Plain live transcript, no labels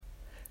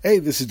Hey,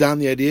 this is Don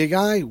the Idea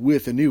Guy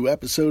with a new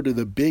episode of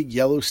the Big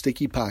Yellow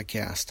Sticky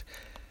Podcast.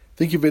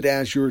 Think of it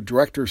as your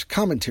director's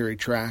commentary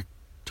track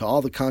to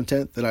all the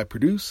content that I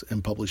produce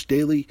and publish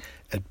daily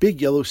at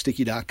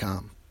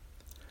BigYellowSticky.com.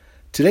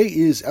 Today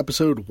is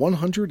episode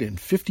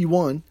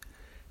 151,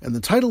 and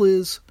the title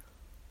is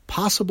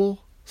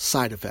Possible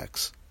Side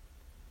Effects.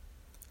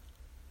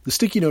 The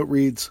sticky note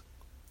reads,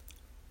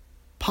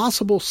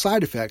 possible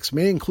side effects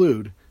may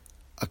include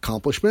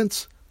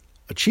accomplishments,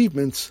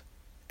 achievements,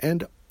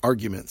 and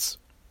arguments.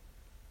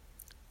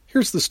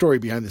 Here's the story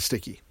behind the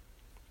sticky.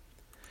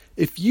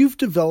 If you've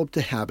developed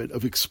a habit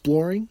of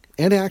exploring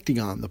and acting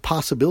on the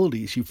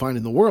possibilities you find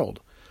in the world,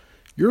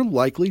 you're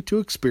likely to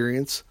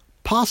experience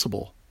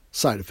possible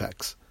side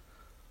effects.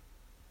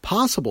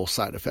 Possible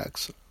side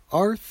effects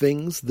are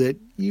things that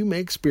you may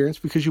experience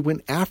because you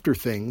went after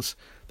things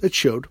that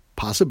showed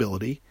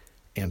possibility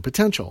and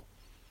potential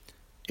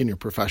in your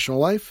professional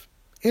life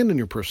and in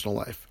your personal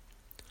life.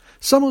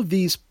 Some of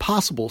these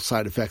possible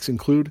side effects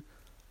include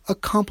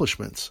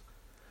accomplishments.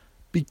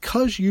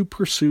 Because you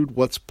pursued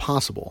what's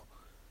possible,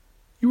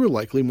 you were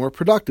likely more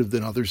productive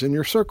than others in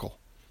your circle.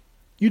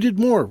 You did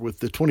more with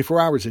the 24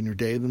 hours in your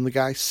day than the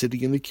guy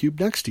sitting in the cube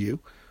next to you,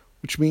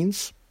 which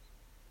means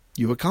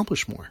you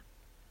accomplished more.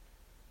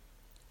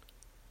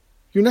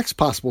 Your next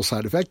possible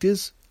side effect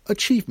is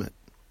achievement.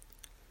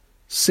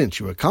 Since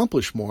you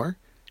accomplish more,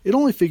 it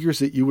only figures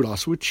that you would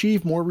also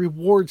achieve more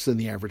rewards than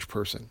the average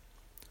person.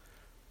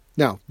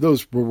 Now,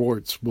 those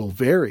rewards will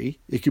vary.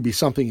 It could be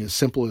something as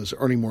simple as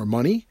earning more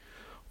money,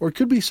 or it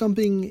could be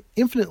something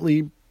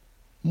infinitely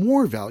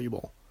more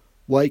valuable,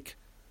 like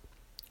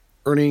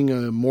earning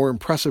a more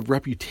impressive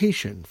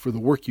reputation for the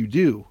work you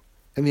do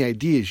and the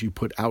ideas you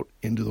put out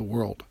into the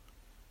world.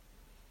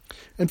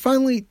 And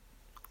finally,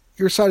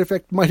 your side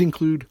effect might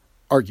include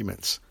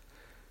arguments.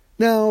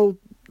 Now,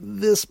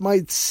 this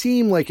might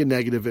seem like a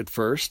negative at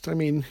first. I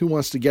mean, who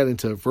wants to get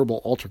into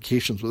verbal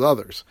altercations with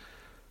others?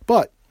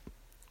 But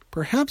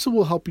perhaps it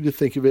will help you to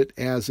think of it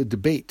as a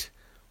debate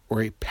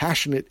or a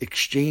passionate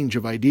exchange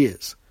of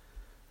ideas.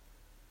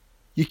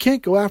 You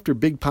can't go after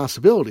big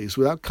possibilities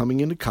without coming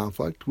into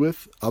conflict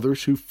with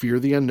others who fear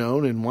the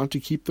unknown and want to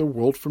keep the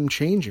world from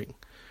changing.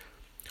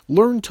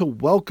 Learn to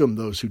welcome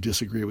those who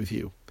disagree with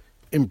you.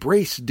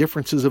 Embrace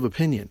differences of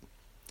opinion.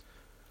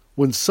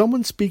 When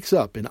someone speaks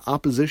up in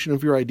opposition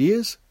of your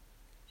ideas,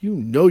 you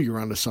know you're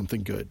onto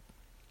something good.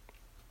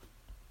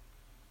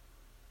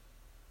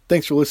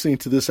 Thanks for listening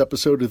to this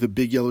episode of the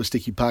Big Yellow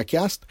Sticky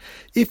Podcast.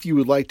 If you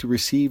would like to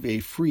receive a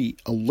free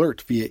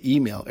alert via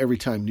email every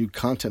time new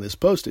content is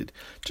posted,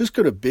 just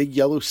go to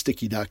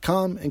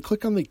BigYellowSticky.com and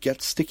click on the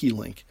Get Sticky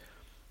link.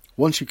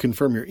 Once you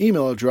confirm your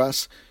email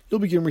address, you'll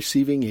begin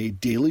receiving a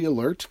daily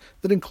alert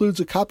that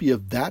includes a copy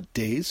of that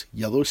day's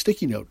yellow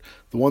sticky note,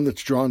 the one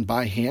that's drawn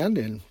by hand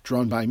and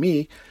drawn by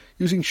me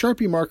using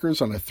Sharpie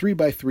markers on a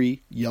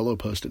 3x3 yellow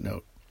Post-it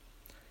note.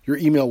 Your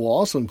email will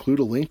also include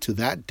a link to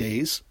that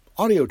day's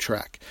audio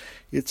track.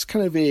 It's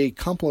kind of a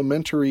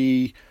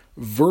complimentary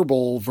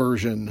verbal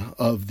version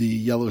of the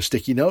yellow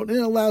sticky note, and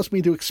it allows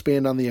me to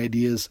expand on the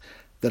ideas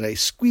that I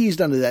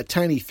squeezed onto that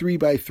tiny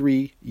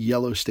 3x3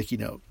 yellow sticky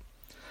note.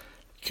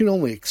 You can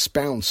only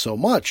expound so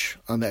much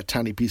on that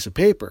tiny piece of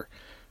paper.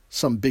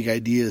 Some big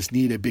ideas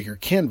need a bigger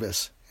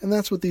canvas, and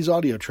that's what these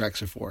audio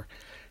tracks are for.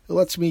 It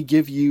lets me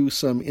give you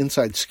some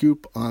inside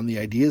scoop on the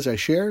ideas I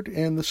shared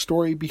and the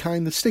story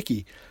behind the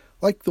sticky,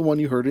 like the one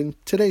you heard in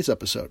today's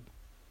episode.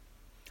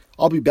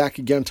 I'll be back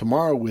again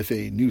tomorrow with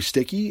a new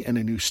sticky and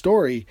a new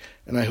story,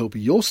 and I hope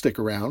you'll stick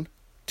around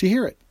to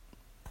hear it.